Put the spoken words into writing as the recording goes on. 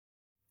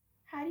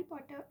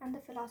Harry Potter and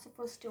the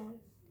Philosopher's Stone.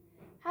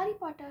 Harry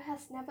Potter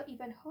has never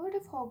even heard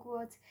of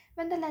Hogwarts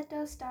when the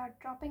letters start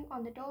dropping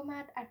on the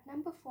doormat at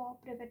number 4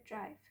 Privet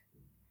Drive.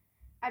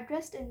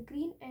 Addressed in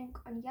green ink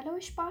on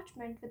yellowish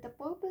parchment with a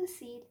purple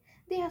seal,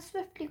 they are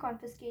swiftly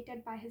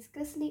confiscated by his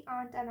grisly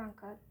aunt and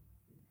uncle.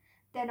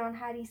 Then, on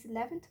Harry's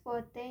 11th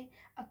birthday,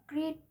 a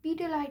great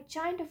beetle eyed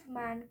giant of a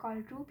man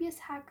called Rubius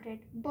Hagrid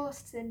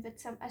bursts in with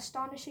some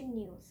astonishing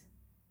news.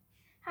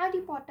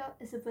 Harry Potter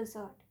is a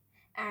wizard,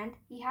 and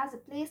he has a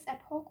place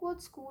at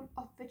Hogwarts School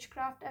of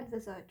Witchcraft and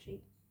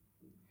Wizardry.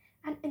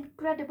 An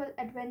incredible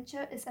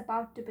adventure is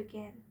about to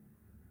begin.